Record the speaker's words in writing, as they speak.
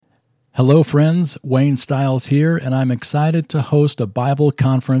Hello, friends. Wayne Stiles here, and I'm excited to host a Bible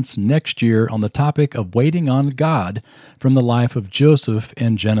conference next year on the topic of waiting on God from the life of Joseph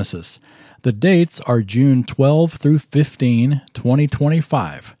in Genesis. The dates are June 12 through 15,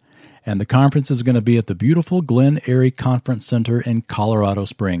 2025, and the conference is going to be at the beautiful Glen Eyrie Conference Center in Colorado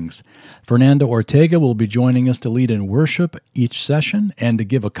Springs. Fernando Ortega will be joining us to lead in worship each session and to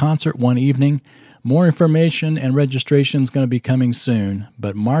give a concert one evening. More information and registration is going to be coming soon,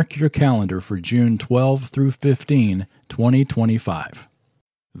 but mark your calendar for June 12 through 15, 2025.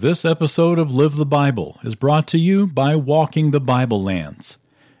 This episode of Live the Bible is brought to you by Walking the Bible Lands.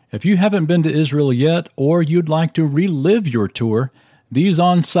 If you haven't been to Israel yet, or you'd like to relive your tour, these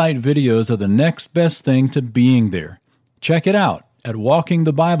on-site videos are the next best thing to being there. Check it out at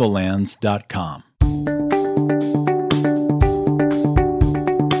walkingthebiblelands.com.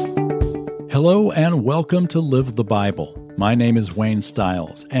 Hello and welcome to Live the Bible. My name is Wayne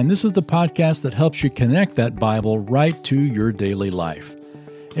Stiles, and this is the podcast that helps you connect that Bible right to your daily life.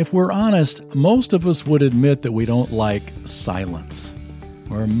 If we're honest, most of us would admit that we don't like silence.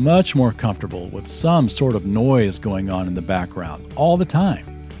 We're much more comfortable with some sort of noise going on in the background all the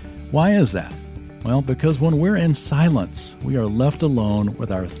time. Why is that? Well, because when we're in silence, we are left alone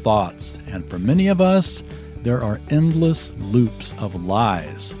with our thoughts, and for many of us, there are endless loops of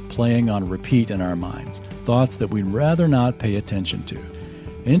lies playing on repeat in our minds, thoughts that we'd rather not pay attention to.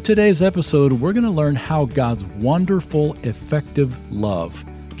 In today's episode, we're going to learn how God's wonderful, effective love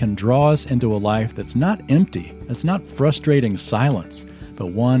can draw us into a life that's not empty, that's not frustrating silence,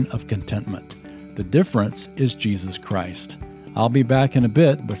 but one of contentment. The difference is Jesus Christ. I'll be back in a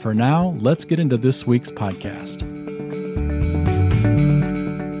bit, but for now, let's get into this week's podcast.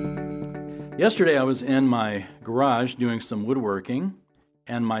 Yesterday, I was in my garage doing some woodworking,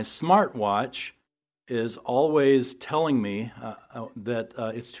 and my smartwatch is always telling me that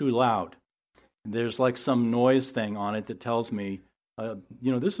it's too loud. There's like some noise thing on it that tells me,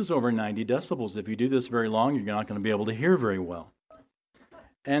 this is over 90 decibels. If you do this very long, you're not going to be able to hear very well.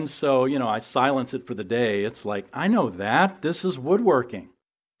 And so, I silence it for the day. It's like, I know that. This is woodworking.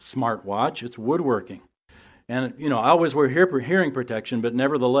 Smartwatch, it's woodworking. And, I always wear hearing protection, but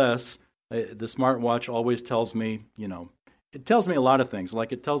nevertheless, the smartwatch always tells me, it tells me a lot of things.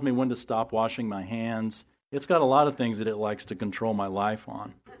 Like it tells me when to stop washing my hands. It's got a lot of things that it likes to control my life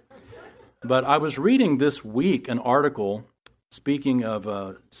on. But I was reading this week an article, speaking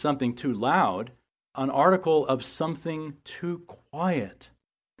of something too loud, an article of something too quiet.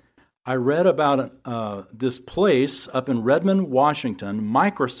 I read about this place up in Redmond, Washington.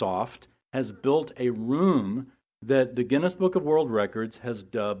 Microsoft has built a room that the Guinness Book of World Records has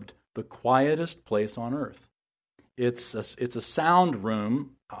dubbed the quietest place on earth. It's a sound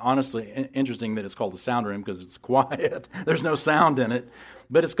room. Honestly, interesting that it's called a sound room because it's quiet. There's no sound in it.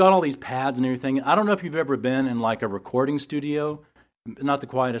 But it's got all these pads and everything. I don't know if you've ever been in like a recording studio. Not the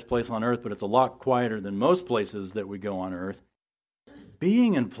quietest place on earth, but it's a lot quieter than most places that we go on earth.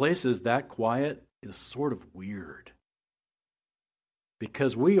 Being in places that quiet is sort of weird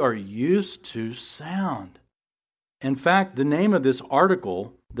because we are used to sound. In fact, the name of this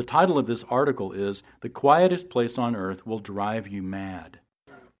article, the title of this article is, "The Quietest Place on Earth Will Drive You Mad."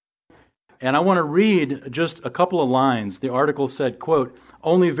 And I want to read just a couple of lines. The article said, quote,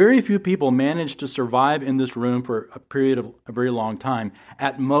 "Only very few people manage to survive in this room for a period of a very long time,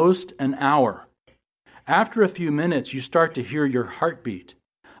 at most an hour. After a few minutes, you start to hear your heartbeat.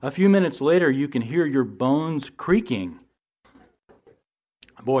 A few minutes later, you can hear your bones creaking."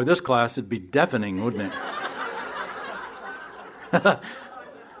 Boy, this class would be deafening, wouldn't it?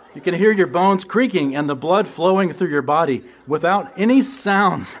 You can hear your bones creaking and the blood flowing through your body without any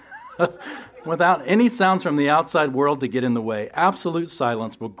sounds, without any sounds from the outside world to get in the way. Absolute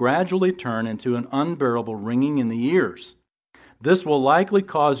silence will gradually turn into an unbearable ringing in the ears. This will likely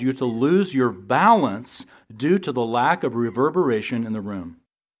cause you to lose your balance due to the lack of reverberation in the room.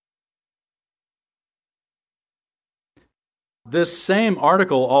 This same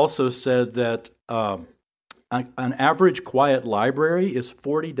article also said that an average quiet library is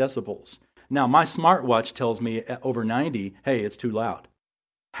 40 decibels. Now, my smartwatch tells me at over 90, hey, it's too loud.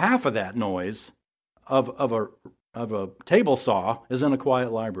 Half of that noise of a table saw is in a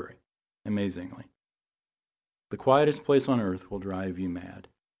quiet library, amazingly. The quietest place on earth will drive you mad.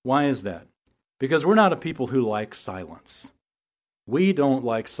 Why is that? Because we're not a people who like silence. We don't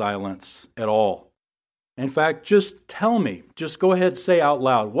like silence at all. In fact, just tell me, just go ahead, say out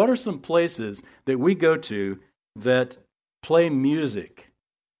loud, what are some places that we go to that play music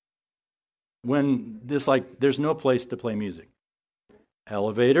when there's no place to play music?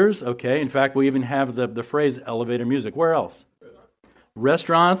 Elevators, okay. In fact, we even have the phrase elevator music. Where else?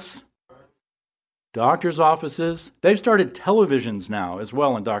 Restaurants, Doctor's offices, they've started televisions now as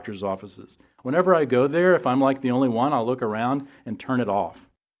well in doctor's offices. Whenever I go there, if I'm like the only one, I'll look around and turn it off.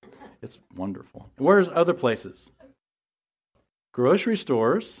 It's wonderful. Where's other places? Grocery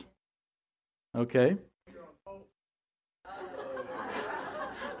stores. Okay.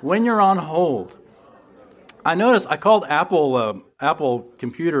 When you're on hold. I noticed I called Apple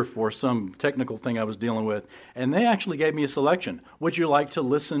Computer for some technical thing I was dealing with, and they actually gave me a selection. Would you like to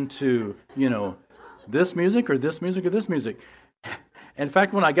listen to, this music or this music or this music? In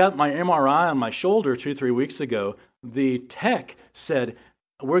fact, when I got my MRI on my shoulder 2-3 weeks ago, the tech said,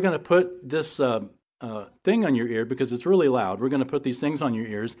 we're going to put this thing on your ear because it's really loud. We're going to put these things on your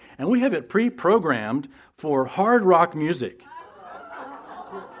ears, and we have it pre-programmed for hard rock music.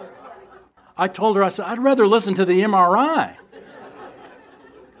 I told her, I said, I'd rather listen to the MRI. I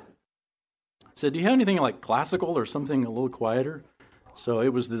said, do you have anything like classical or something a little quieter? So it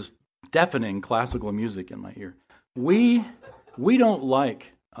was this deafening classical music in my ear. We don't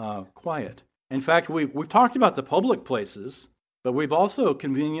like quiet. In fact, we've talked about the public places, but we've also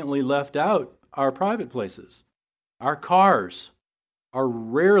conveniently left out our private places. Our cars are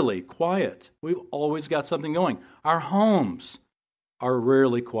rarely quiet. We've always got something going. Our homes are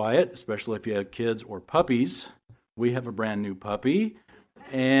rarely quiet, especially if you have kids or puppies. We have a brand new puppy,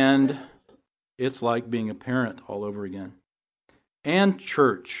 and it's like being a parent all over again. And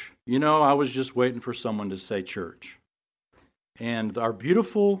church. I was just waiting for someone to say church. And our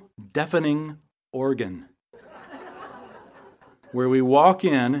beautiful, deafening organ, where we walk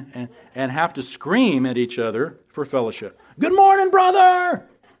in and have to scream at each other for fellowship. Good morning, brother!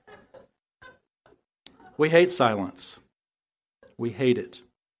 We hate silence. We hate it.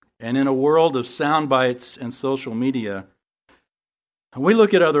 And in a world of sound bites and social media, we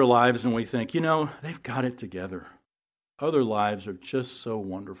look at other lives and we think, they've got it together. Other lives are just so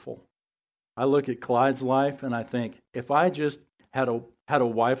wonderful. I look at Clyde's life and I think, if I just had a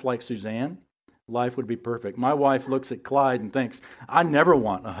wife like Suzanne, life would be perfect. My wife looks at Clyde and thinks, I never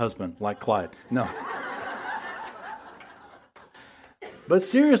want a husband like Clyde. No. But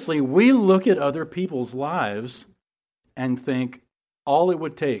seriously, we look at other people's lives and think, all it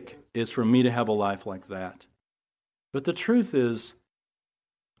would take is for me to have a life like that. But the truth is,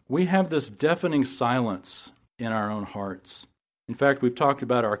 we have this deafening silence in our own hearts. In fact, we've talked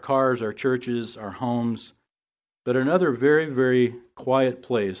about our cars, our churches, our homes, but another very, very quiet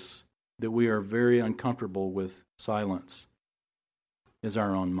place that we are very uncomfortable with silence is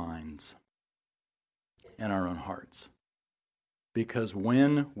our own minds and our own hearts. Because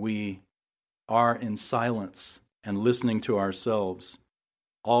when we are in silence and listening to ourselves,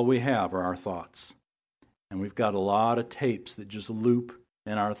 all we have are our thoughts. And we've got a lot of tapes that just loop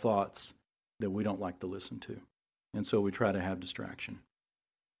in our thoughts that we don't like to listen to. And so we try to have distraction.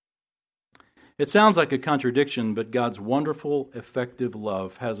 It sounds like a contradiction, but God's wonderful, effective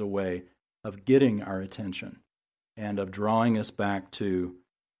love has a way of getting our attention and of drawing us back to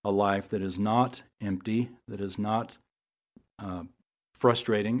a life that is not empty, that is not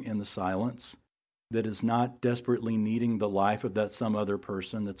frustrating in the silence, that is not desperately needing the life of that some other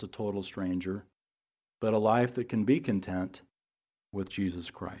person that's a total stranger, but a life that can be content with Jesus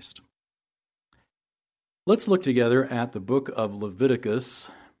Christ. Let's look together at the book of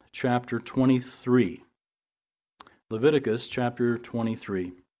Leviticus, chapter 23. Leviticus, chapter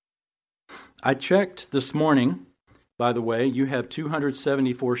 23. I checked this morning, by the way, you have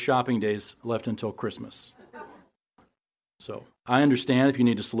 274 shopping days left until Christmas. So I understand if you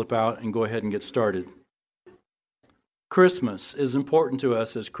need to slip out and go ahead and get started. Christmas is important to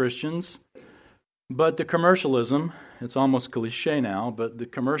us as Christians, but the commercialism, it's almost cliche now, but the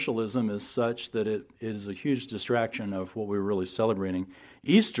commercialism is such that it is a huge distraction of what we're really celebrating.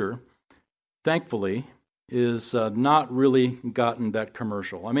 Easter, thankfully, is not really gotten that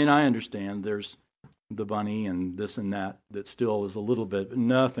commercial. I mean, I understand there's the bunny and this and that still is a little bit, but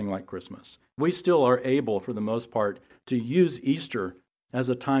nothing like Christmas. We still are able, for the most part, to use Easter as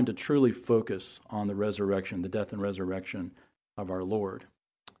a time to truly focus on the resurrection, the death and resurrection of our Lord.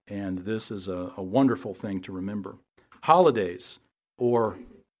 And this is a wonderful thing to remember. Holidays, or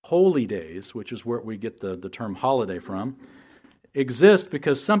holy days, which is where we get the term holiday from, exist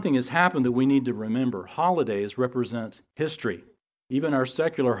because something has happened that we need to remember. Holidays represent history. Even our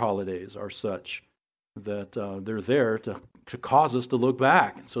secular holidays are such that they're there to cause us to look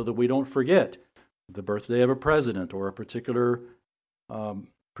back so that we don't forget the birthday of a president or a particular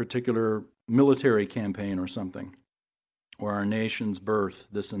military campaign or something, or our nation's birth,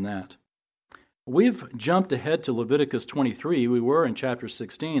 this and that. We've jumped ahead to Leviticus 23. We were in chapter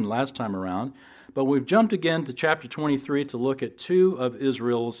 16 last time around, but we've jumped again to chapter 23 to look at two of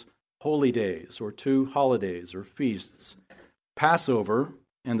Israel's holy days or 2 holidays or feasts: Passover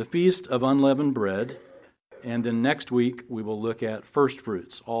and the Feast of Unleavened Bread. And then next week we will look at first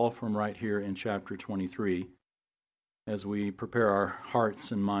fruits, all from right here in chapter 23, as we prepare our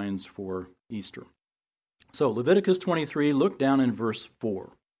hearts and minds for Easter. So Leviticus 23, look down in verse 4.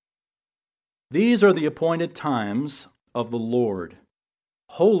 These are the appointed times of the Lord,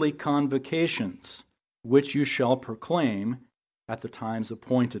 holy convocations, which you shall proclaim at the times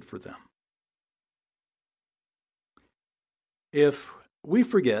appointed for them. If we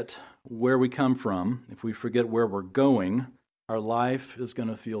forget where we come from, if we forget where we're going, our life is going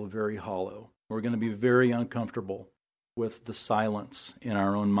to feel very hollow. We're going to be very uncomfortable with the silence in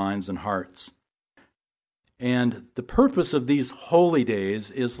our own minds and hearts. And the purpose of these holy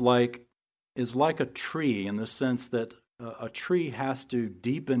days is like a tree, in the sense that a tree has to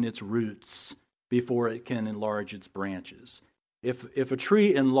deepen its roots before it can enlarge its branches. If a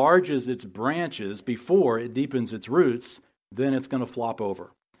tree enlarges its branches before it deepens its roots, then it's going to flop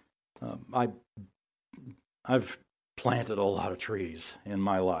over. I've planted a lot of trees in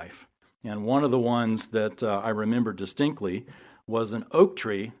my life, and one of the ones that I remember distinctly was an oak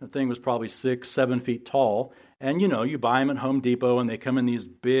tree. The thing was probably 6-7 feet tall, and you buy them at Home Depot, and they come in these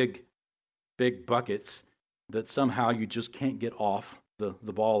big buckets that somehow you just can't get off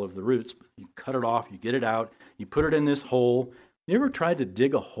the ball of the roots. You cut it off, you get it out, you put it in this hole. You ever tried to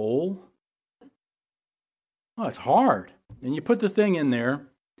dig a hole? Oh, it's hard. And you put the thing in there,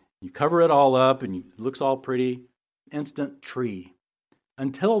 you cover it all up, and it looks all pretty. Instant tree.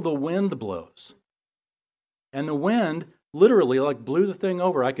 Until the wind blows. And the wind literally blew the thing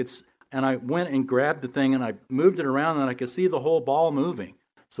over. And I went and grabbed the thing, and I moved it around, and I could see the whole ball moving.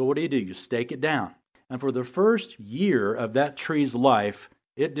 So what do? You stake it down. And for the first year of that tree's life,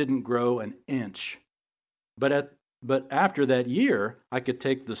 it didn't grow an inch. But after that year, I could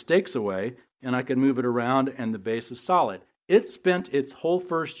take the stakes away, and I could move it around, and the base is solid. It spent its whole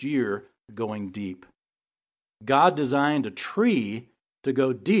first year going deep. God designed a tree to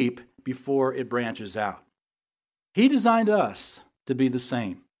go deep before it branches out. He designed us to be the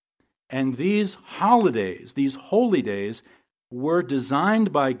same. And these holidays, these holy days, were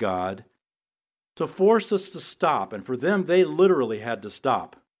designed by God to force us to stop. And for them, they literally had to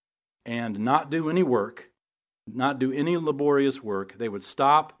stop and not do any work, not do any laborious work. They would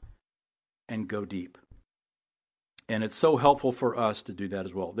stop and go deep. And it's so helpful for us to do that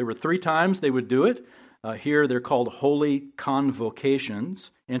as well. There were 3 times they would do it. Here they're called holy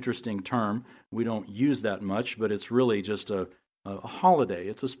convocations. Interesting term. We don't use that much, but it's really just a holiday.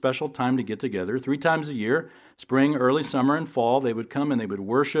 It's a special time to get together. 3 times a year, spring, early summer, and fall, they would come and they would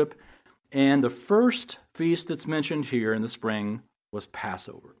worship. And the first feast that's mentioned here in the spring was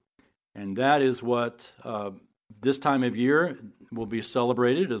Passover. And that is what this time of year will be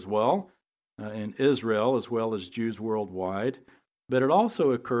celebrated as well in Israel, as well as Jews worldwide. But it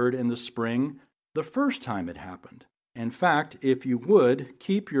also occurred in the spring the first time it happened. In fact, if you would,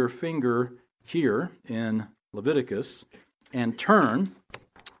 keep your finger here in Leviticus and turn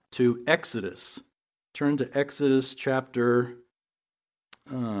to Exodus. Turn to Exodus chapter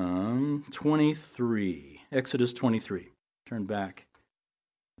 23. Exodus 23. Turn back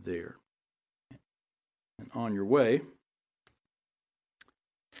there. And on your way,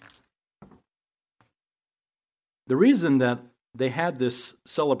 the reason that they had this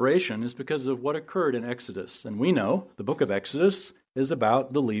celebration is because of what occurred in Exodus. And we know the book of Exodus is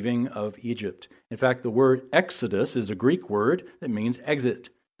about the leaving of Egypt. In fact, the word Exodus is a Greek word that means exit.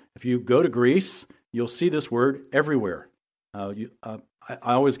 If you go to Greece, you'll see this word everywhere. I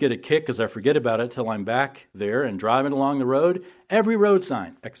always get a kick because I forget about it till I'm back there and driving along the road. Every road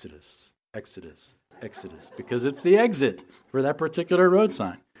sign, Exodus, Exodus, Exodus, because it's the exit for that particular road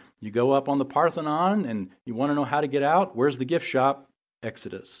sign. You go up on the Parthenon and you want to know how to get out. Where's the gift shop?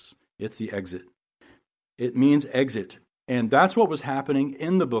 Exodus. It's the exit. It means exit. And that's what was happening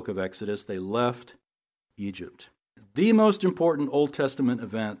in the book of Exodus. They left Egypt. The most important Old Testament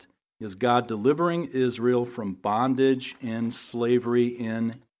event is God delivering Israel from bondage and slavery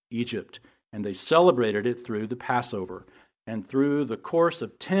in Egypt. And they celebrated it through the Passover. And through the course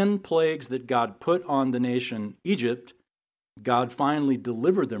of 10 plagues that God put on the nation Egypt, God finally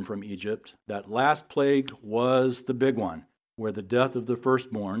delivered them from Egypt. That last plague was the big one, where the death of the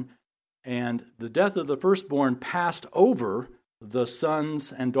firstborn. And the death of the firstborn passed over the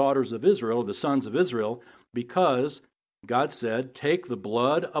sons and daughters of Israel, the sons of Israel, because God said, take the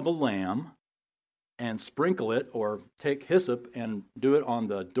blood of a lamb and sprinkle it, or take hyssop and do it on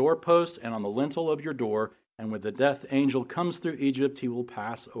the doorpost and on the lintel of your door, and when the death angel comes through Egypt, he will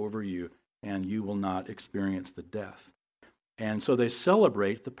pass over you, and you will not experience the death. And so they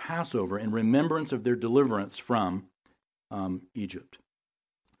celebrate the Passover in remembrance of their deliverance from Egypt.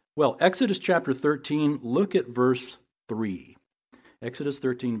 Well, Exodus chapter 13, look at verse 3. Exodus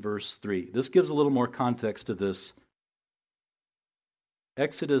 13, verse 3. This gives a little more context to this.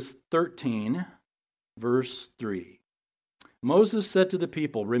 Exodus 13, verse 3. Moses said to the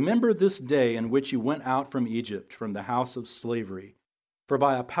people, "Remember this day in which you went out from Egypt, from the house of slavery. For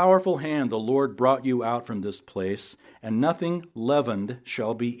by a powerful hand the Lord brought you out from this place, and nothing leavened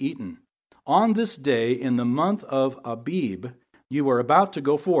shall be eaten. On this day, in the month of Abib, you are about to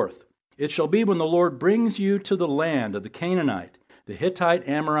go forth. It shall be when the Lord brings you to the land of the Canaanite, the Hittite,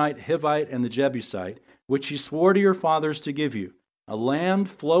 Amorite, Hivite, and the Jebusite, which he swore to your fathers to give you, a land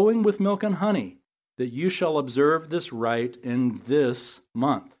flowing with milk and honey, that you shall observe this rite in this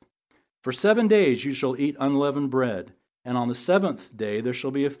month. For 7 days you shall eat unleavened bread, and on the 7th day there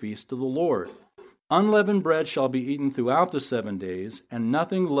shall be a feast to the Lord. Unleavened bread shall be eaten throughout the 7 days, and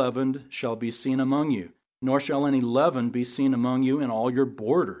nothing leavened shall be seen among you, nor shall any leaven be seen among you in all your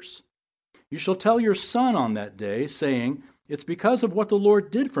borders. You shall tell your son on that day, saying, It's because of what the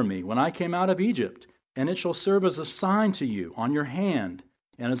Lord did for me when I came out of Egypt, and it shall serve as a sign to you on your hand,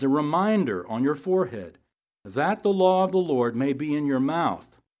 and as a reminder on your forehead, that the law of the Lord may be in your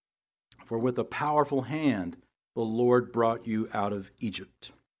mouth. For with a powerful hand the Lord brought you out of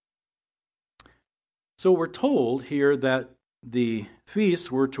Egypt." So we're told here that the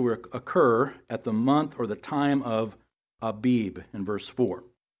feasts were to occur at the month or the time of Abib in verse 4.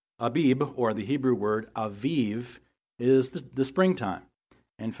 Abib, or the Hebrew word Aviv, is the springtime.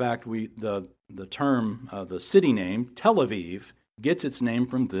 In fact, the term, the city name, Tel Aviv, gets its name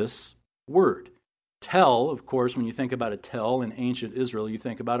from this word. Tel, of course, when you think about a Tel in ancient Israel, you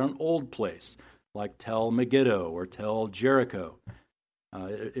think about an old place, like Tel Megiddo or Tel Jericho.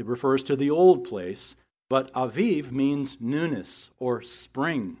 It refers to the old place, but Aviv means newness or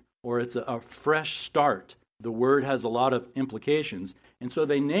spring, or it's a fresh start. The word has a lot of implications. And so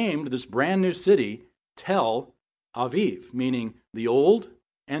they named this brand new city Tel Aviv, meaning the old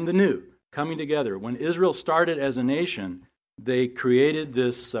and the new coming together. When Israel started as a nation, they created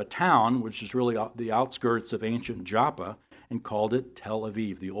this town, which is really the outskirts of ancient Joppa, and called it Tel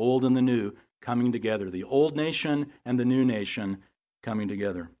Aviv, the old and the new coming together, the old nation and the new nation coming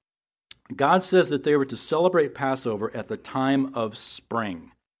together. God says that they were to celebrate Passover at the time of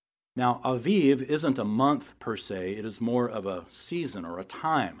spring. Now, Aviv isn't a month per se, it is more of a season or a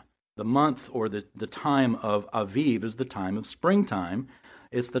time. The month or the time of Aviv is the time of springtime.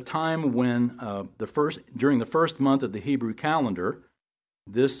 It's the time when during the first month of the Hebrew calendar,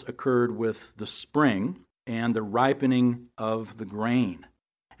 this occurred with the spring and the ripening of the grain.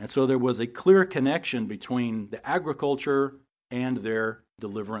 And so there was a clear connection between the agriculture and their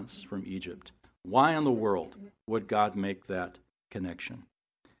deliverance from Egypt. Why in the world would God make that connection?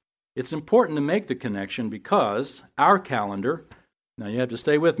 It's important to make the connection because our calendar, now you have to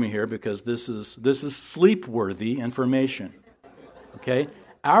stay with me here because this is sleep-worthy information. Okay?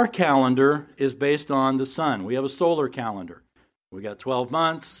 Our calendar is based on the sun. We have a solar calendar. We got 12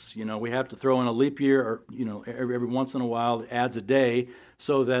 months. We have to throw in a leap year, or every once in a while it adds a day,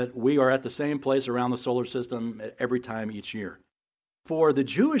 so that we are at the same place around the solar system every time each year. For the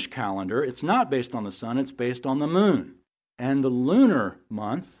Jewish calendar, it's not based on the sun; it's based on the moon, and the lunar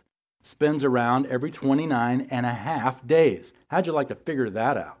month spins around every 29 and a half days. How'd you like to figure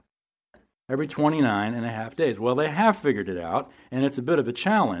that out? Every 29 and a half days. Well, they have figured it out, and it's a bit of a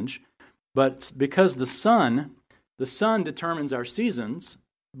challenge, but because the sun determines our seasons,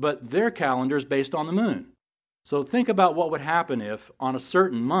 but their calendar is based on the moon. So think about what would happen if on a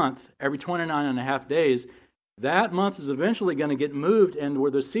certain month, every 29 and a half days, that month is eventually going to get moved, and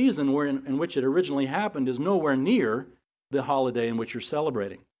where the season in which it originally happened is nowhere near the holiday in which you're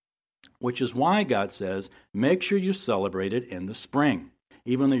celebrating. Which is why God says, make sure you celebrate it in the spring,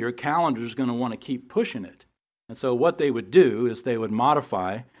 even though your calendar is going to want to keep pushing it. And so what they would do is they would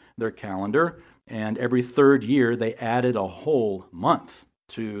modify their calendar, and every third year they added a whole month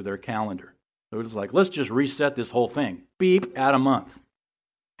to their calendar. So it was like, let's just reset this whole thing. Beep, add a month.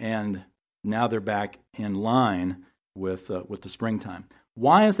 And now they're back in line with the springtime.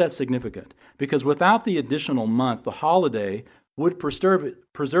 Why is that significant? Because without the additional month, the holiday would preserve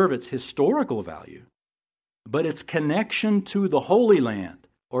its historical value, but its connection to the Holy Land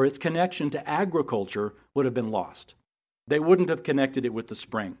or its connection to agriculture would have been lost. They wouldn't have connected it with the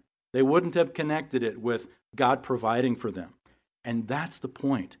spring. They wouldn't have connected it with God providing for them. And that's the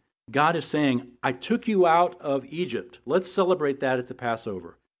point. God is saying, I took you out of Egypt. Let's celebrate that at the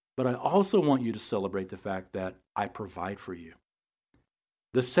Passover. But I also want you to celebrate the fact that I provide for you.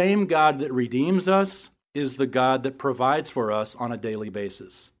 The same God that redeems us is the God that provides for us on a daily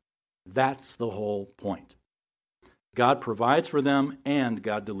basis. That's the whole point. God provides for them and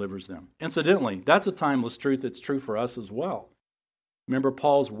God delivers them. Incidentally, that's a timeless truth that's true for us as well. Remember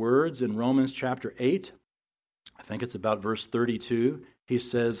Paul's words in Romans chapter 8? I think it's about verse 32. He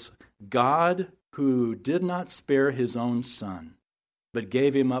says, God who did not spare his own son, but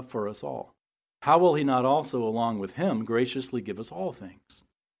gave him up for us all, how will he not also, along with him, graciously give us all things?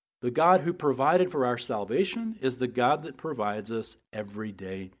 The God who provided for our salvation is the God that provides us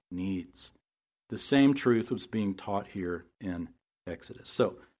everyday needs. The same truth was being taught here in Exodus.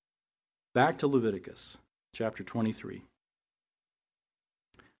 So, back to Leviticus chapter 23.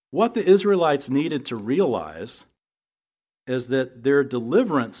 What the Israelites needed to realize is that their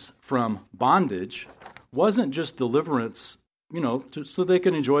deliverance from bondage wasn't just deliverance, so they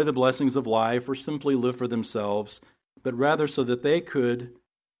can enjoy the blessings of life or simply live for themselves, but rather so that they could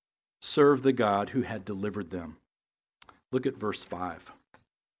serve the God who had delivered them. Look at verse 5.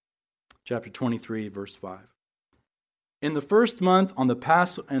 Chapter 23, verse 5. In the first month on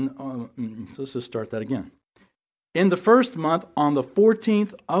the let's just start that again. In the first month, on the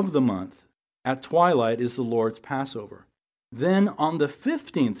 14th of the month, at twilight is the Lord's Passover. Then on the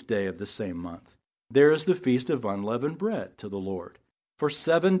 15th day of the same month, there is the feast of unleavened bread to the Lord. For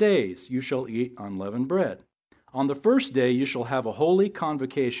 7 days you shall eat unleavened bread. On the first day you shall have a holy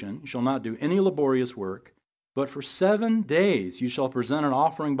convocation. You shall not do any laborious work. But for 7 days you shall present an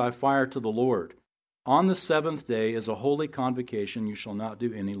offering by fire to the Lord. On the 7th day is a holy convocation. You shall not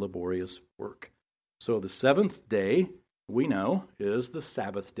do any laborious work. So the 7th day, we know, is the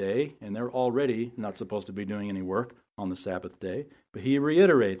Sabbath day, and they're already not supposed to be doing any work on the Sabbath day. But he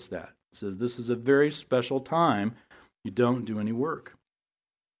reiterates that. He says this is a very special time. You don't do any work.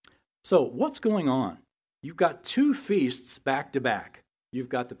 So what's going on? You've got 2 feasts back to back. You've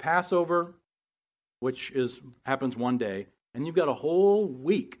got the Passover, which happens one day, and you've got a whole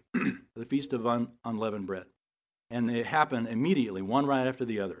week, the Feast of Unleavened Bread. And they happen immediately, one right after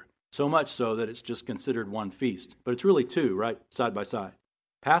the other. So much so that it's just considered one feast. But it's really 2, right, side by side.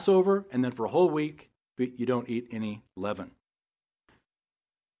 Passover, and then for a whole week, you don't eat any leaven.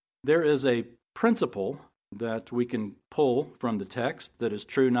 There is a principle that we can pull from the text that is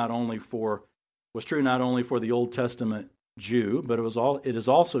true not only for the Old Testament Jew, but it is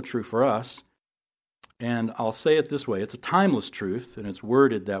also true for us. And I'll say it this way. It's a timeless truth, and it's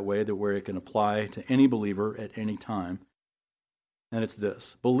worded that way where it can apply to any believer at any time. And it's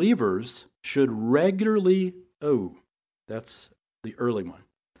this. Believers should regularly, that's the early one.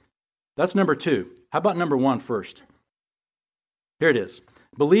 That's number 2. How about number 1 first? Here it is.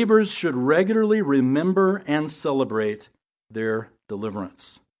 Believers should regularly remember and celebrate their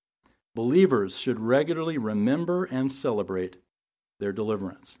deliverance. Believers should regularly remember and celebrate their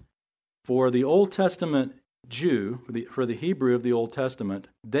deliverance. For the Old Testament Jew, for the Hebrew of the Old Testament,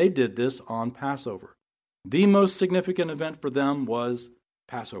 they did this on Passover. The most significant event for them was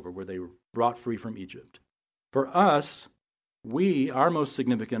Passover, where they were brought free from Egypt. For us, our most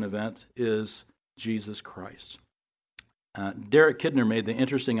significant event is Jesus Christ. Derek Kidner made the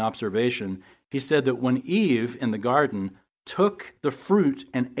interesting observation. He said that when Eve in the garden took the fruit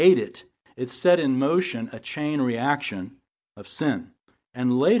and ate it, it set in motion a chain reaction of sin.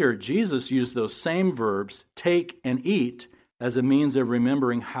 And later, Jesus used those same verbs, take and eat, as a means of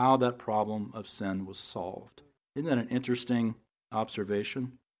remembering how that problem of sin was solved. Isn't that an interesting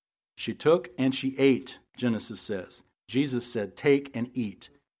observation? She took and she ate, Genesis says. Jesus said, take and eat.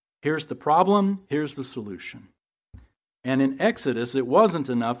 Here's the problem, here's the solution. And in Exodus, it wasn't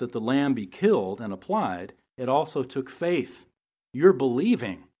enough that the lamb be killed and applied. It also took faith. You're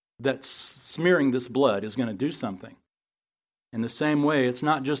believing that smearing this blood is going to do something. In the same way, it's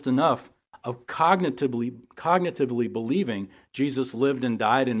not just enough of cognitively believing Jesus lived and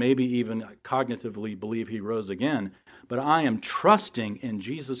died and maybe even cognitively believe he rose again, but I am trusting in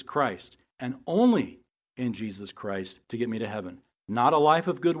Jesus Christ and only in Jesus Christ to get me to heaven. Not a life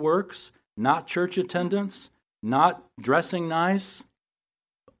of good works, not church attendance, not dressing nice,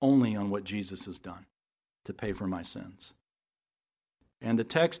 only on what Jesus has done to pay for my sins. And the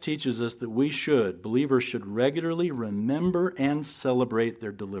text teaches us that believers should regularly remember and celebrate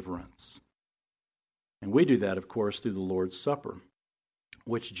their deliverance. And we do that, of course, through the Lord's Supper,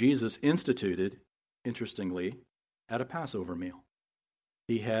 which Jesus instituted, interestingly, at a Passover meal.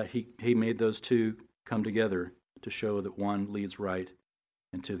 He made those 2 come together to show that one leads right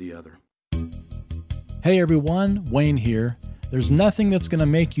into the other. Hey everyone, Wayne here. There's nothing that's going to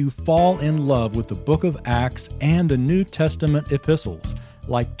make you fall in love with the book of Acts and the New Testament epistles,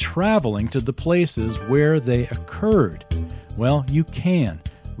 like traveling to the places where they occurred. Well, you can,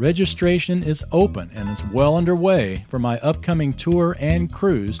 Registration is open and is well underway for my upcoming tour and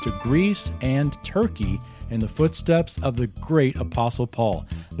cruise to Greece and Turkey in the footsteps of the great Apostle Paul.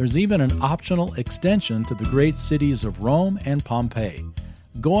 There's even an optional extension to the great cities of Rome and Pompeii.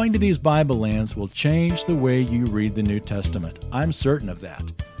 Going to these Bible lands will change the way you read the New Testament. I'm certain of that.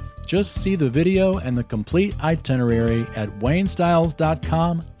 Just see the video and the complete itinerary at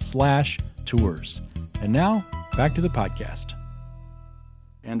waynestyles.com/tours. And now, back to the podcast.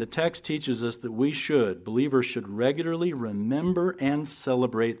 And the text teaches us that believers should regularly remember and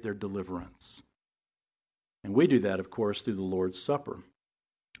celebrate their deliverance. And we do that, of course, through the Lord's Supper,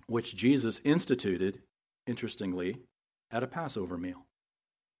 which Jesus instituted, interestingly, at a Passover meal.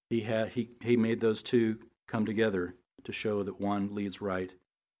 He made those two come together to show that one leads right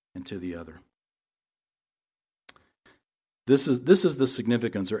into the other. This is the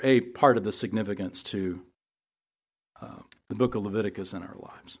significance, or a part of the significance to the book of Leviticus in our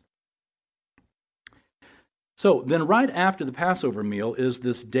lives. So then right after the Passover meal is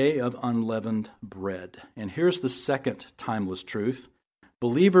this day of unleavened bread. And here's the second timeless truth.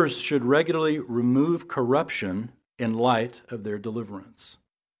 Believers should regularly remove corruption in light of their deliverance.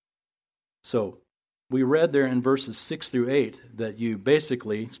 So we read there in verses 6 through 8 that you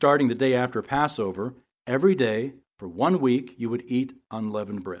basically, starting the day after Passover, every day for 1 week you would eat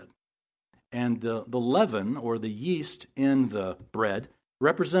unleavened bread. And the leaven, or the yeast in the bread,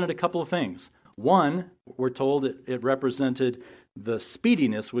 represented a couple of things. One, we're told it represented the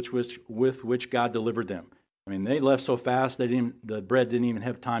speediness with which God delivered them. I mean, they left so fast the bread didn't even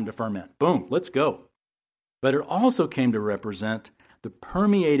have time to ferment. Boom, let's go. But it also came to represent the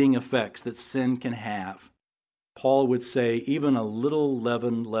permeating effects that sin can have. Paul would say, even a little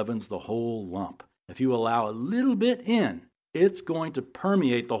leaven leavens the whole lump. If you allow a little bit in, it's going to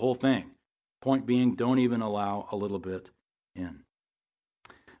permeate the whole thing. Point being, don't even allow a little bit in.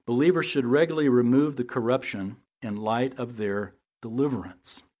 Believers should regularly remove the corruption in light of their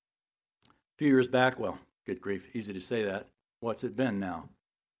deliverance. A few years back, well, good grief, easy to say that. What's it been now?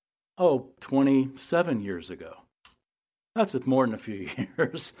 27 years ago. That's more than a few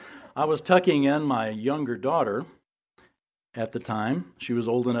years. I was tucking in my younger daughter at the time. She was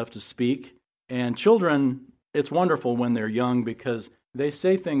old enough to speak. And children, it's wonderful when they're young because they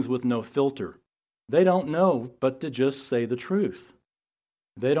say things with no filter. They don't know but to just say the truth.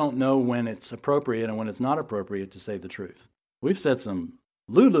 They don't know when it's appropriate and when it's not appropriate to say the truth. We've said some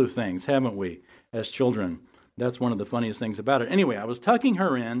Lulu things, haven't we, as children? That's one of the funniest things about it. Anyway, I was tucking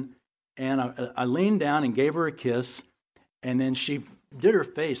her in, and I leaned down and gave her a kiss, and then she did her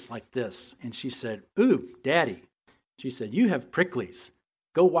face like this, and she said, "Ooh, Daddy." She said, "You have pricklies.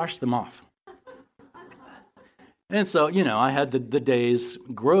 Go wash them off." And so, I had the day's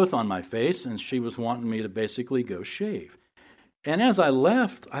growth on my face, and she was wanting me to basically go shave. And as I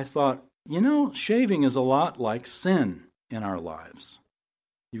left, I thought, shaving is a lot like sin in our lives.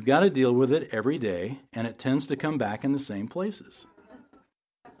 You've got to deal with it every day, and it tends to come back in the same places.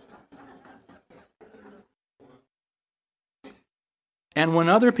 And when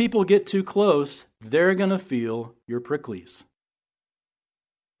other people get too close, they're going to feel your pricklies,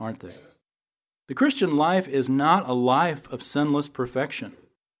 aren't they? The Christian life is not a life of sinless perfection.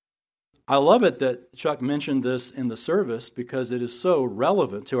 I love it that Chuck mentioned this in the service because it is so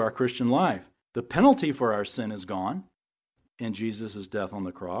relevant to our Christian life. The penalty for our sin is gone in Jesus' death on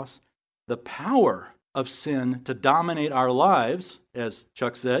the cross. The power of sin to dominate our lives, as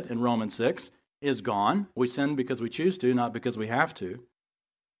Chuck said in Romans 6, is gone. We sin because we choose to, not because we have to.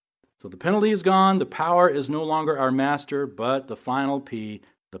 So the penalty is gone. The power is no longer our master, but the final P,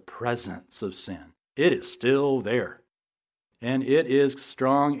 the presence of sin. It is still there. And it is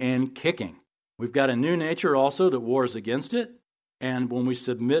strong and kicking. We've got a new nature also that wars against it. And when we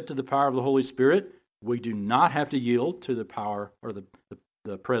submit to the power of the Holy Spirit, we do not have to yield to the power or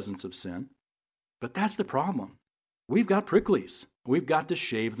the presence of sin. But that's the problem. We've got pricklies. We've got to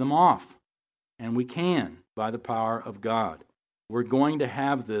shave them off. And we can by the power of God. We're going to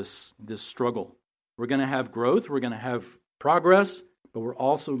have this struggle. We're going to have growth. We're going to have progress. But we're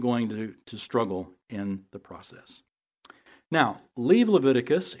also going to struggle in the process. Now, leave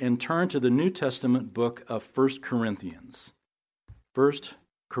Leviticus and turn to the New Testament book of 1 Corinthians. 1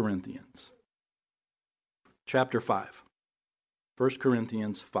 Corinthians, chapter 5. 1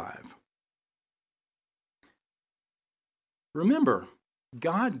 Corinthians 5. Remember,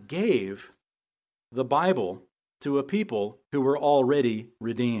 God gave the Bible to a people who were already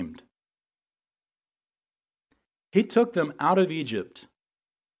redeemed. He took them out of Egypt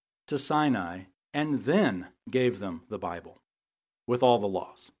to Sinai and then gave them the Bible with all the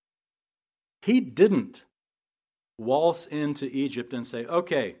laws. He didn't waltz into Egypt and say,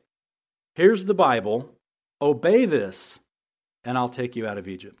 okay, here's the Bible, obey this, and I'll take you out of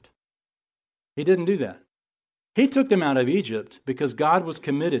Egypt. He didn't do that. He took them out of Egypt because God was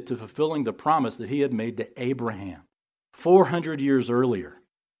committed to fulfilling the promise that he had made to Abraham 400 years earlier.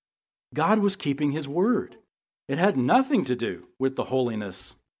 God was keeping his word. It had nothing to do with the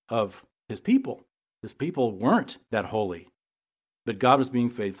holiness of his people. His people weren't that holy, but God was being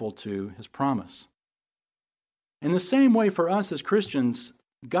faithful to his promise. In the same way for us as Christians,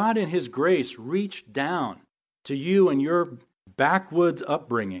 God in his grace reached down to you and your backwoods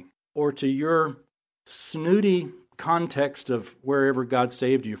upbringing or to your snooty context of wherever God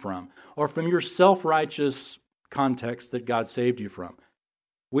saved you from, or from your self-righteous context that God saved you from.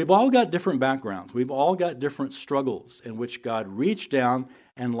 We've all got different backgrounds. We've all got different struggles in which God reached down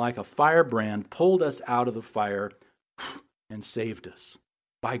and like a firebrand pulled us out of the fire and saved us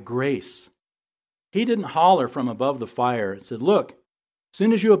by grace. He didn't holler from above the fire and said, look, as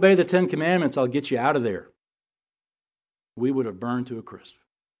soon as you obey the 10 Commandments, I'll get you out of there. We would have burned to a crisp.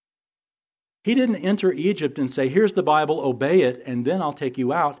 He didn't enter Egypt and say, here's the Bible, obey it, and then I'll take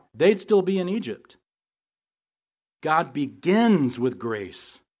you out. They'd still be in Egypt. God begins with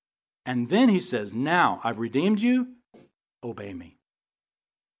grace. And then he says, now I've redeemed you, obey me.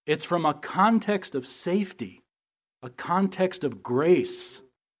 It's from a context of safety, a context of grace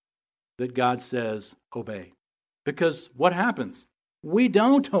that God says, obey. Because what happens? We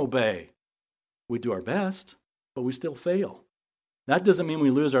don't obey. We do our best, but we still fail. That doesn't mean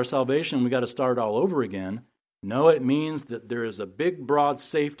we lose our salvation and we got to start all over again. No, it means that there is a big, broad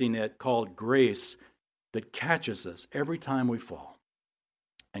safety net called grace that catches us every time we fall.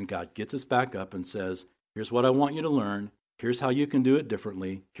 And God gets us back up and says, here's what I want you to learn. Here's how you can do it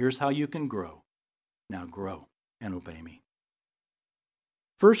differently. Here's how you can grow. Now grow and obey me.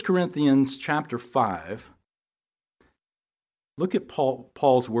 1 Corinthians chapter 5. Look at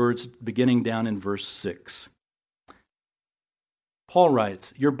Paul's words beginning down in verse 6. Paul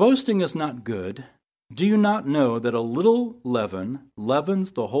writes, your boasting is not good. Do you not know that a little leaven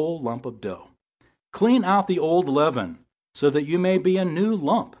leavens the whole lump of dough? Clean out the old leaven, so that you may be a new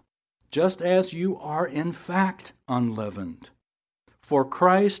lump, just as you are in fact unleavened. For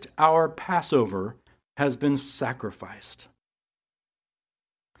Christ, our Passover, has been sacrificed.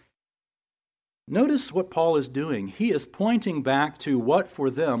 Notice what Paul is doing. He is pointing back to what for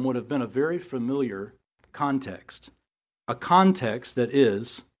them would have been a very familiar context, a context that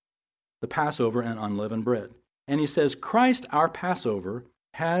is the Passover and unleavened bread. And he says, Christ, our Passover,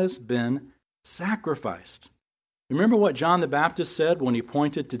 has been sacrificed. Remember what John the Baptist said when he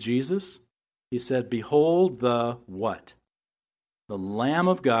pointed to Jesus? He said, behold the what? The Lamb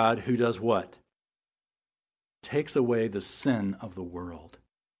of God who does what? Takes away the sin of the world.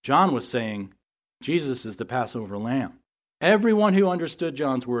 John was saying, Jesus is the Passover Lamb. Everyone who understood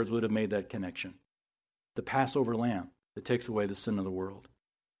John's words would have made that connection. The Passover Lamb that takes away the sin of the world.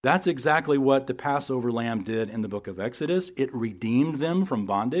 That's exactly what the Passover Lamb did in the book of Exodus. It redeemed them from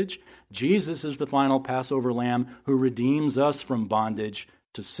bondage. Jesus is the final Passover Lamb who redeems us from bondage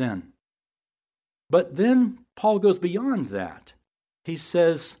to sin. But then Paul goes beyond that. He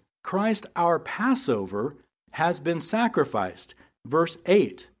says, Christ, our Passover, has been sacrificed. Verse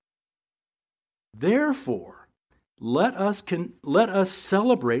 8. Therefore, let us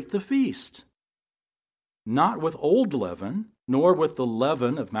celebrate the feast, not with old leaven, nor with the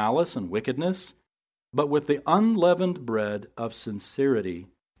leaven of malice and wickedness, but with the unleavened bread of sincerity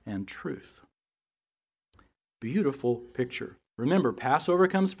and truth. Beautiful picture. Remember, Passover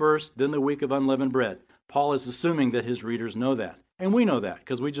comes first, then the week of unleavened bread. Paul is assuming that his readers know that. And we know that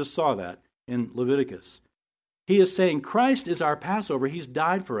because we just saw that in Leviticus. He is saying Christ is our Passover. He's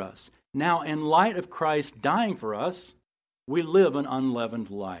died for us. Now, in light of Christ dying for us, we live an unleavened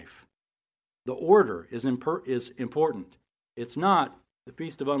life. The order is important. It's not the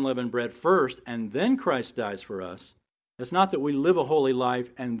Feast of Unleavened Bread first, and then Christ dies for us. It's not that we live a holy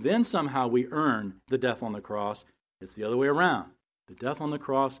life, and then somehow we earn the death on the cross. It's the other way around. The death on the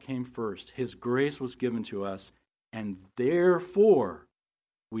cross came first. His grace was given to us, and therefore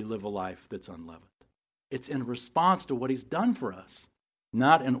we live a life that's unleavened. It's in response to what he's done for us,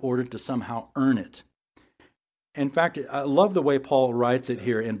 not in order to somehow earn it. In fact, I love the way Paul writes it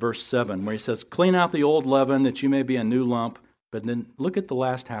here in verse 7, where he says, clean out the old leaven that you may be a new lump. But then look at the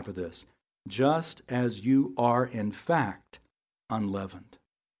last half of this. Just as you are in fact unleavened.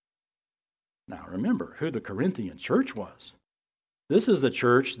 Now remember who the Corinthian church was. This is the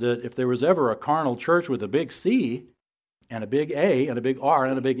church that if there was ever a carnal church with a big C and a big A and a big R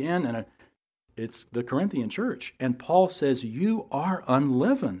and a big N, it's the Corinthian church. And Paul says, you are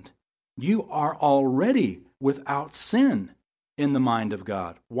unleavened. You are already without sin in the mind of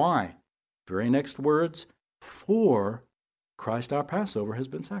God. Why? Very next words, for Christ our Passover has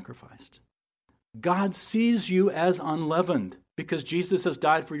been sacrificed. God sees you as unleavened because Jesus has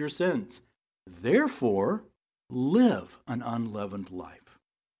died for your sins. Therefore, live an unleavened life.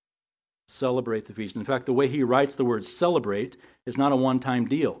 Celebrate the feast. In fact, the way he writes the word celebrate is not a one-time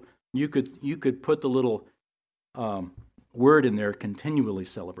deal. You could put the little word in there, continually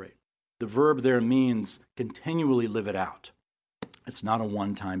celebrate. The verb there means continually live it out. It's not a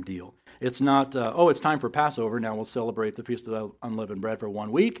one-time deal. It's not, it's time for Passover, now we'll celebrate the Feast of Unleavened Bread for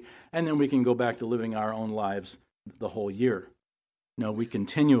 1 week, and then we can go back to living our own lives the whole year. No, we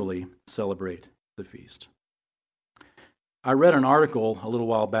continually celebrate the feast. I read an article a little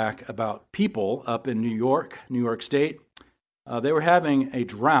while back about people up in New York State. They were having a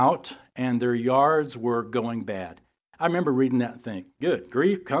drought, and their yards were going bad. I remember reading that and think, good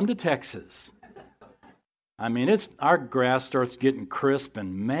grief, come to Texas. I mean, our grass starts getting crisp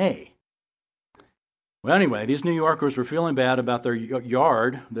in May. Well, anyway, these New Yorkers were feeling bad about their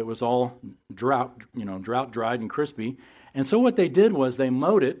yard that was all drought dried and crispy. And so what they did was they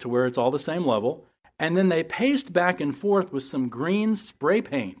mowed it to where it's all the same level, and then they paced back and forth with some green spray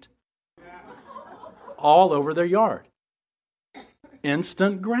paint all over their yard.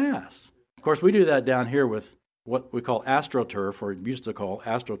 Instant grass. Of course, we do that down here with what we call AstroTurf, or used to call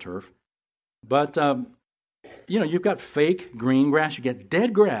AstroTurf. But, you've got fake green grass. You get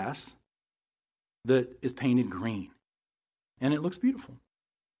dead grass that is painted green. And it looks beautiful.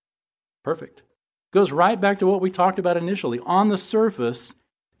 Perfect. Goes right back to what we talked about initially. On the surface,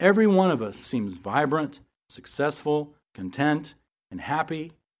 every one of us seems vibrant, successful, content, and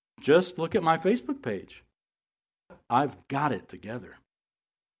happy. Just look at my Facebook page. I've got it together.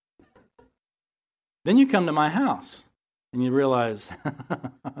 Then you come to my house and you realize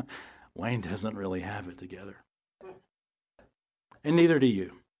Wayne doesn't really have it together. And neither do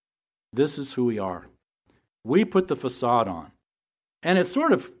you. This is who we are. We put the facade on. And it's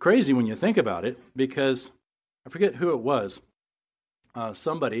sort of crazy when you think about it, because I forget who it was.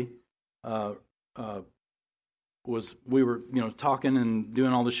 Somebody we were talking and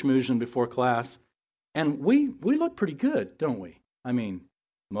doing all the schmoozing before class, and we look pretty good, don't we? I mean,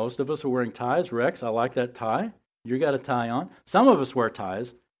 most of us are wearing ties. Rex, I like that tie. You got a tie on. Some of us wear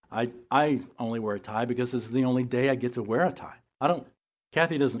ties. I only wear a tie because this is the only day I get to wear a tie.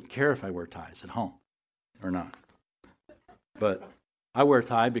 Kathy doesn't care if I wear ties at home or not. But I wear a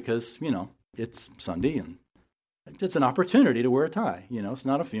tie because, it's Sunday and it's an opportunity to wear a tie. It's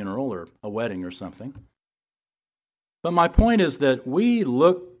not a funeral or a wedding or something. But my point is that we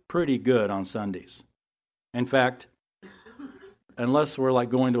look pretty good on Sundays. In fact, unless we're like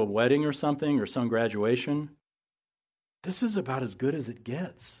going to a wedding or something or some graduation, this is about as good as it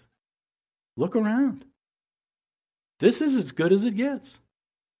gets. Look around. This is as good as it gets.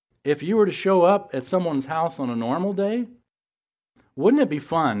 If you were to show up at someone's house on a normal day, wouldn't it be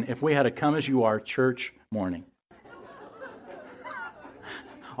fun if we had a come as you are church morning?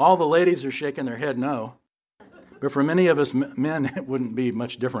 All the ladies are shaking their head no. But for many of us men, it wouldn't be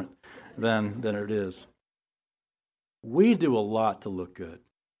much different than it is. We do a lot to look good,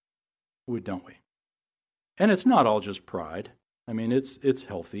 don't we? And it's not all just pride. I mean, it's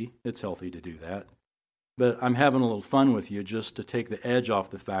healthy. It's healthy to do that. But I'm having a little fun with you just to take the edge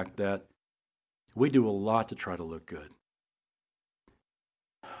off the fact that we do a lot to try to look good.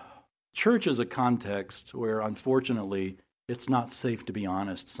 Church is a context where, unfortunately, it's not safe to be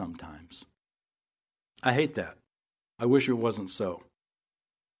honest sometimes. I hate that. I wish it wasn't so.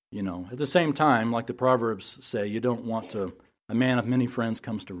 At the same time, like the Proverbs say, you don't want a man of many friends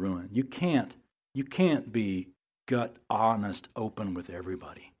comes to ruin. You can't be gut honest, open with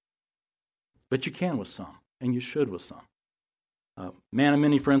everybody. But you can with some, and you should with some. Man of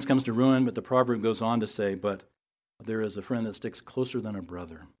many friends comes to ruin, but the proverb goes on to say, but there is a friend that sticks closer than a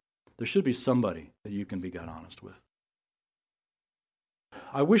brother. There should be somebody that you can be gut honest with.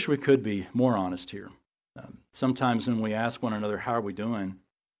 I wish we could be more honest here. Sometimes when we ask one another, how are we doing?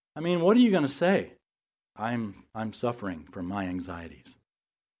 What are you going to say? I'm suffering from my anxieties.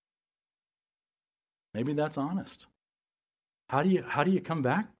 Maybe that's honest. How do you come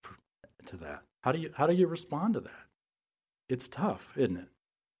back to that? How do you respond to that? It's tough, isn't it?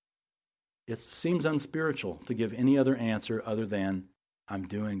 It seems unspiritual to give any other answer other than, I'm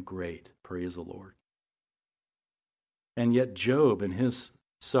doing great, praise the Lord. And yet Job, in his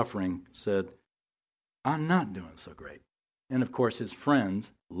suffering, said, I'm not doing so great. And of course, his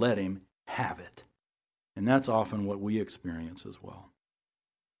friends let him have it. And that's often what we experience as well.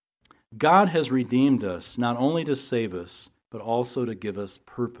 God has redeemed us not only to save us, but also to give us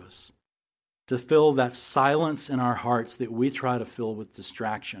purpose, to fill that silence in our hearts that we try to fill with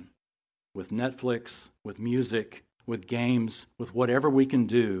distraction, with Netflix, with music, with games, with whatever we can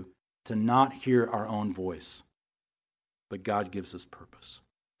do to not hear our own voice. But God gives us purpose.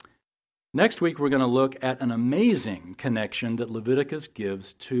 Next week, we're going to look at an amazing connection that Leviticus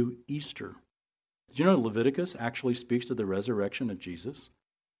gives to Easter. Did you know Leviticus actually speaks to the resurrection of Jesus?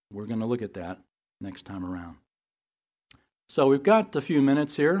 We're going to look at that next time around. So we've got a few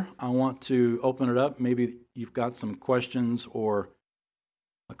minutes here. I want to open it up. Maybe you've got some questions or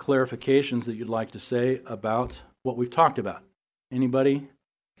clarifications that you'd like to say about what we've talked about. Anybody?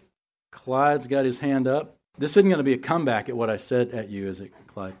 Clyde's got his hand up. This isn't going to be a comeback at what I said at you, is it,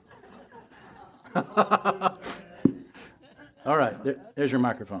 Clyde? All right, there's your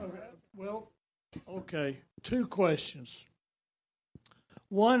microphone. Well, okay, 2 questions.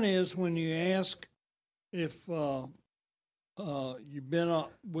 One is when you ask if we've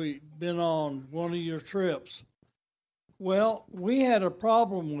been on one of your trips. Well, we had a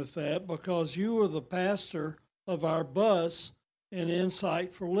problem with that because you were the pastor of our bus in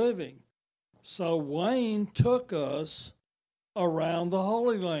Insight for Living. So Wayne took us around the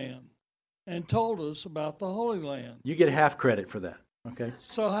Holy Land and told us about the Holy Land. You get half credit for that, okay?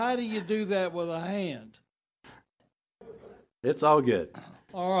 So how do you do that with a hand? It's all good.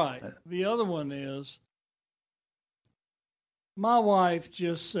 All right. The other one is, my wife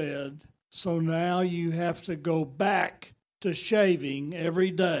just said, so now you have to go back to shaving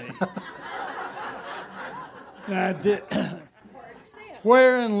every day. Now,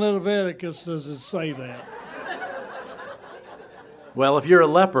 where in Leviticus does it say that? Well, if you're a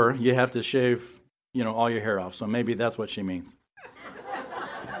leper, you have to shave, all your hair off. So maybe that's what she means.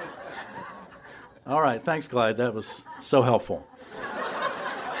 All right. Thanks, Clyde. That was so helpful.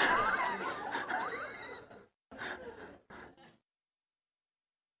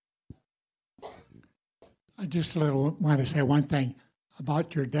 I just want to say one thing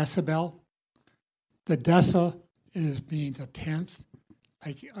about your decibel. The deci means a tenth.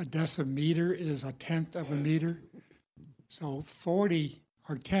 Like a decimeter is a tenth of a meter. So 40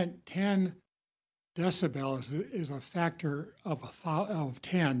 or 10 decibels is a factor of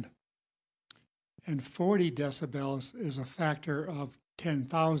 10. And 40 decibels is a factor of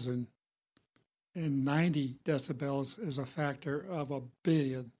 10,000. And 90 decibels is a factor of 1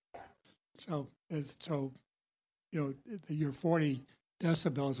 billion. So your 40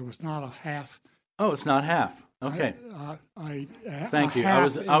 decibels was not a half. Oh, it's not half. Okay. Thank you.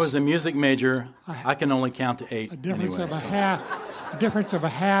 I was a music major. I can only count to 8. A difference anyway, of a half. A difference of a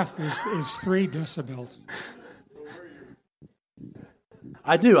half is 3 decibels.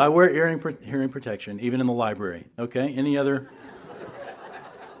 I do. I wear hearing protection, even in the library. Okay. Any other?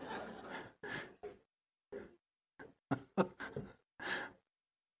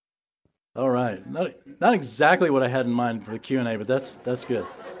 All right. Not exactly what I had in mind for the Q&A, but that's good.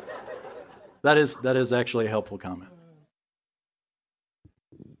 That is actually a helpful comment.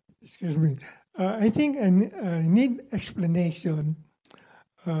 Excuse me. I think I need explanation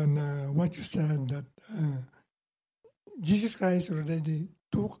on what you said, that Jesus Christ already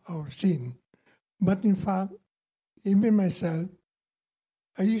took our sin. But in fact, even myself,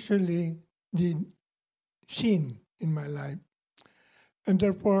 I usually did sin in my life. And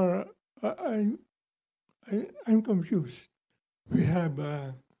therefore, I'm confused. We have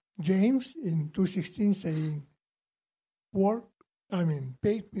James in 2:16 saying,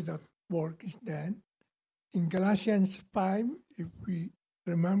 faith without work is dead. In Galatians 5, if we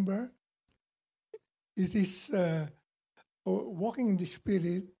remember, it is walking in the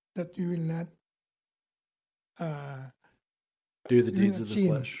Spirit that you will not do the deeds of the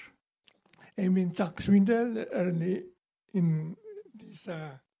flesh. Chuck Swindoll early in this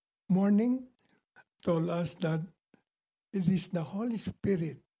morning told us that it is the Holy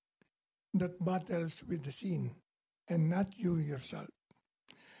Spirit that battles with the sin and not you yourself.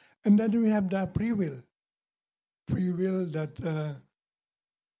 And then we have the free will that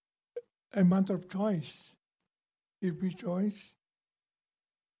a matter of choice. If we choose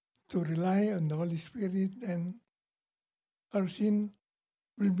to rely on the Holy Spirit, then our sin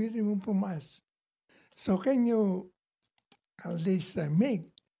will be removed from us. So can you at least make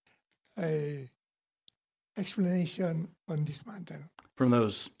an explanation on this matter? From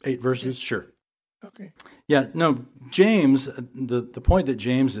those 8 verses? Okay. Sure. Okay. Yeah, no, James, the point that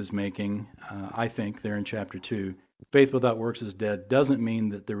James is making, I think, there in chapter 2, faith without works is dead, doesn't mean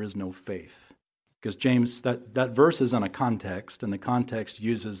that there is no faith. Because James, that verse is in a context, and the context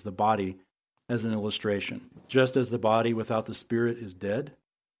uses the body as an illustration. Just as the body without the spirit is dead,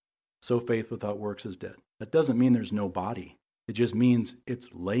 so faith without works is dead. That doesn't mean there's no body. It just means it's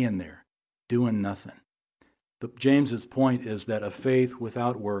laying there, doing nothing. But James's point is that a faith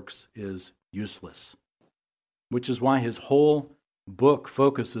without works is useless, which is why his whole book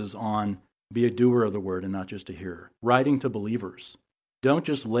focuses on be a doer of the word and not just a hearer. Writing to believers. Don't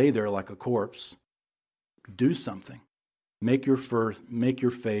just lay there like a corpse. Do something. Make your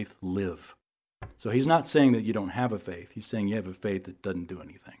faith live. So he's not saying that you don't have a faith. He's saying you have a faith that doesn't do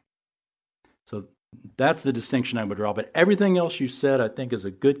anything. So that's the distinction I would draw. But everything else you said, I think, is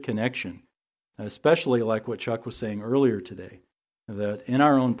a good connection, especially like what Chuck was saying earlier today, that in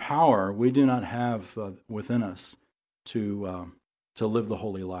our own power, we do not have within us to live the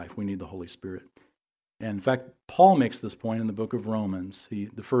holy life. We need the Holy Spirit. And in fact, Paul makes this point in the book of Romans.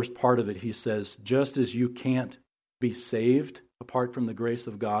 The first part of it, he says, just as you can't be saved apart from the grace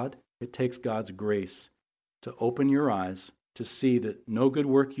of God, it takes God's grace to open your eyes to see that no good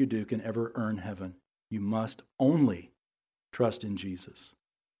work you do can ever earn heaven. You must only trust in Jesus.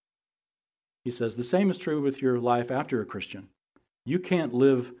 He says the same is true with your life after a Christian. You can't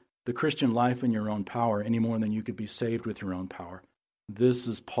live the Christian life in your own power any more than you could be saved with your own power. This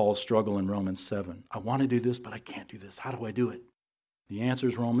is Paul's struggle in Romans 7. I want to do this, but I can't do this. How do I do it? The answer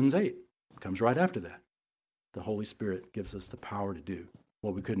is Romans 8. It comes right after that. The Holy Spirit gives us the power to do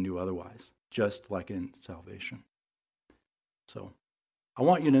what we couldn't do otherwise, just like in salvation. So I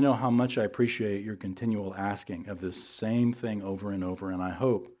want you to know how much I appreciate your continual asking of this same thing over and over, and I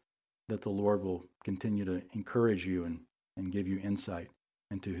hope that the Lord will continue to encourage you and give you insight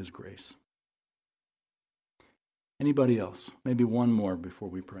into his grace. Anybody else? Maybe one more before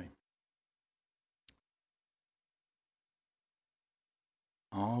we pray.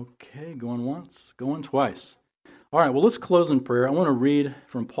 Okay, going once, going twice. All right, well, let's close in prayer. I want to read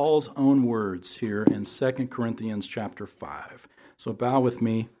from Paul's own words here in 2 Corinthians chapter 5. So bow with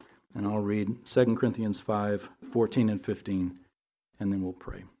me, and I'll read 2 Corinthians 5, 14 and 15, and then we'll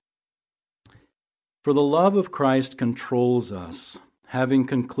pray. For the love of Christ controls us, having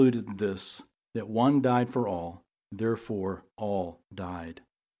concluded this, that one died for all, therefore all died.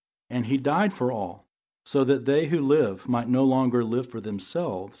 And he died for all, so that they who live might no longer live for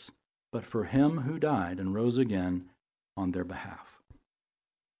themselves, but for him who died and rose again on their behalf.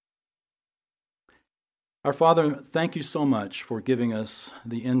 Our Father, thank you so much for giving us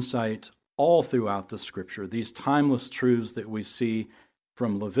the insight all throughout the Scripture, these timeless truths that we see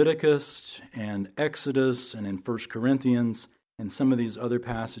from Leviticus and Exodus and in 1 Corinthians and some of these other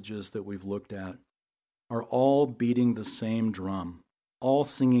passages that we've looked at are all beating the same drum, all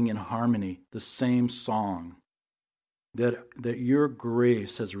singing in harmony the same song, that your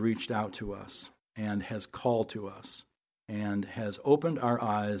grace has reached out to us and has called to us and has opened our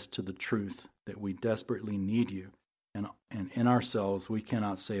eyes to the truth that we desperately need you, and in ourselves we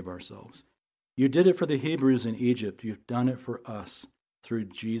cannot save ourselves. You did it for the Hebrews in Egypt. You've done it for us through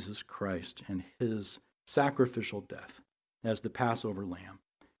Jesus Christ and his sacrificial death as the Passover lamb.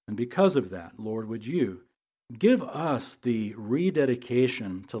 And because of that, Lord, would you give us the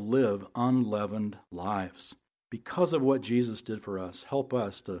rededication to live unleavened lives? Because of what Jesus did for us, help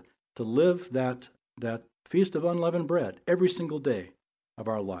us to live that feast of unleavened bread every single day of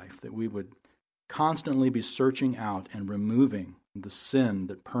our life, that we would constantly be searching out and removing the sin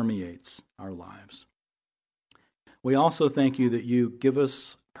that permeates our lives. We also thank you that you give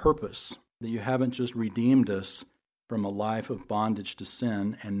us purpose, that you haven't just redeemed us from a life of bondage to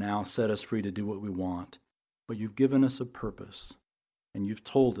sin and now set us free to do what we want, but you've given us a purpose, and you've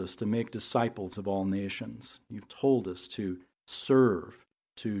told us to make disciples of all nations. You've told us to serve,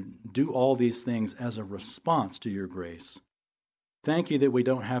 to do all these things as a response to your grace. Thank you that we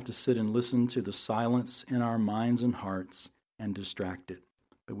don't have to sit and listen to the silence in our minds and hearts and distract it,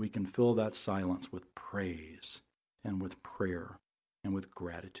 but we can fill that silence with praise and with prayer and with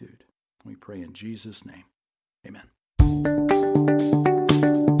gratitude. We pray in Jesus' name. Amen.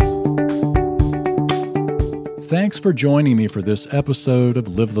 Thanks for joining me for this episode of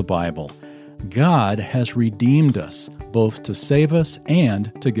Live the Bible. God has redeemed us, both to save us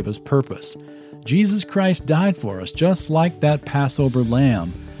and to give us purpose. Jesus Christ died for us just like that Passover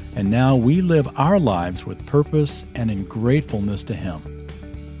lamb, and now we live our lives with purpose and in gratefulness to Him.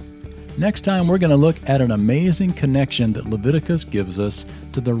 Next time, we're going to look at an amazing connection that Leviticus gives us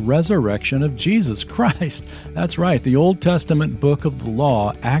to the resurrection of Jesus Christ. That's right, the Old Testament book of the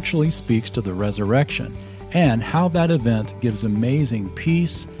law actually speaks to the resurrection and how that event gives amazing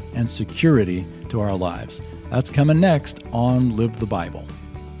peace and security to our lives. That's coming next on Live the Bible.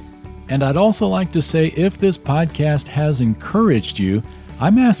 And I'd also like to say, if this podcast has encouraged you,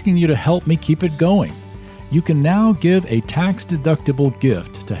 I'm asking you to help me keep it going. You can now give a tax-deductible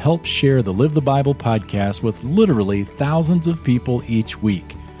gift to help share the Live the Bible podcast with literally thousands of people each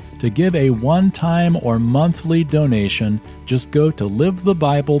week. To give a one-time or monthly donation, just go to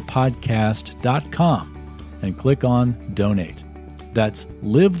livethebiblepodcast.com and click on Donate. That's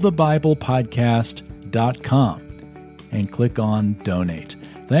livethebiblepodcast.com and click on Donate.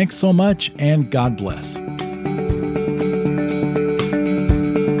 Thanks so much, and God bless.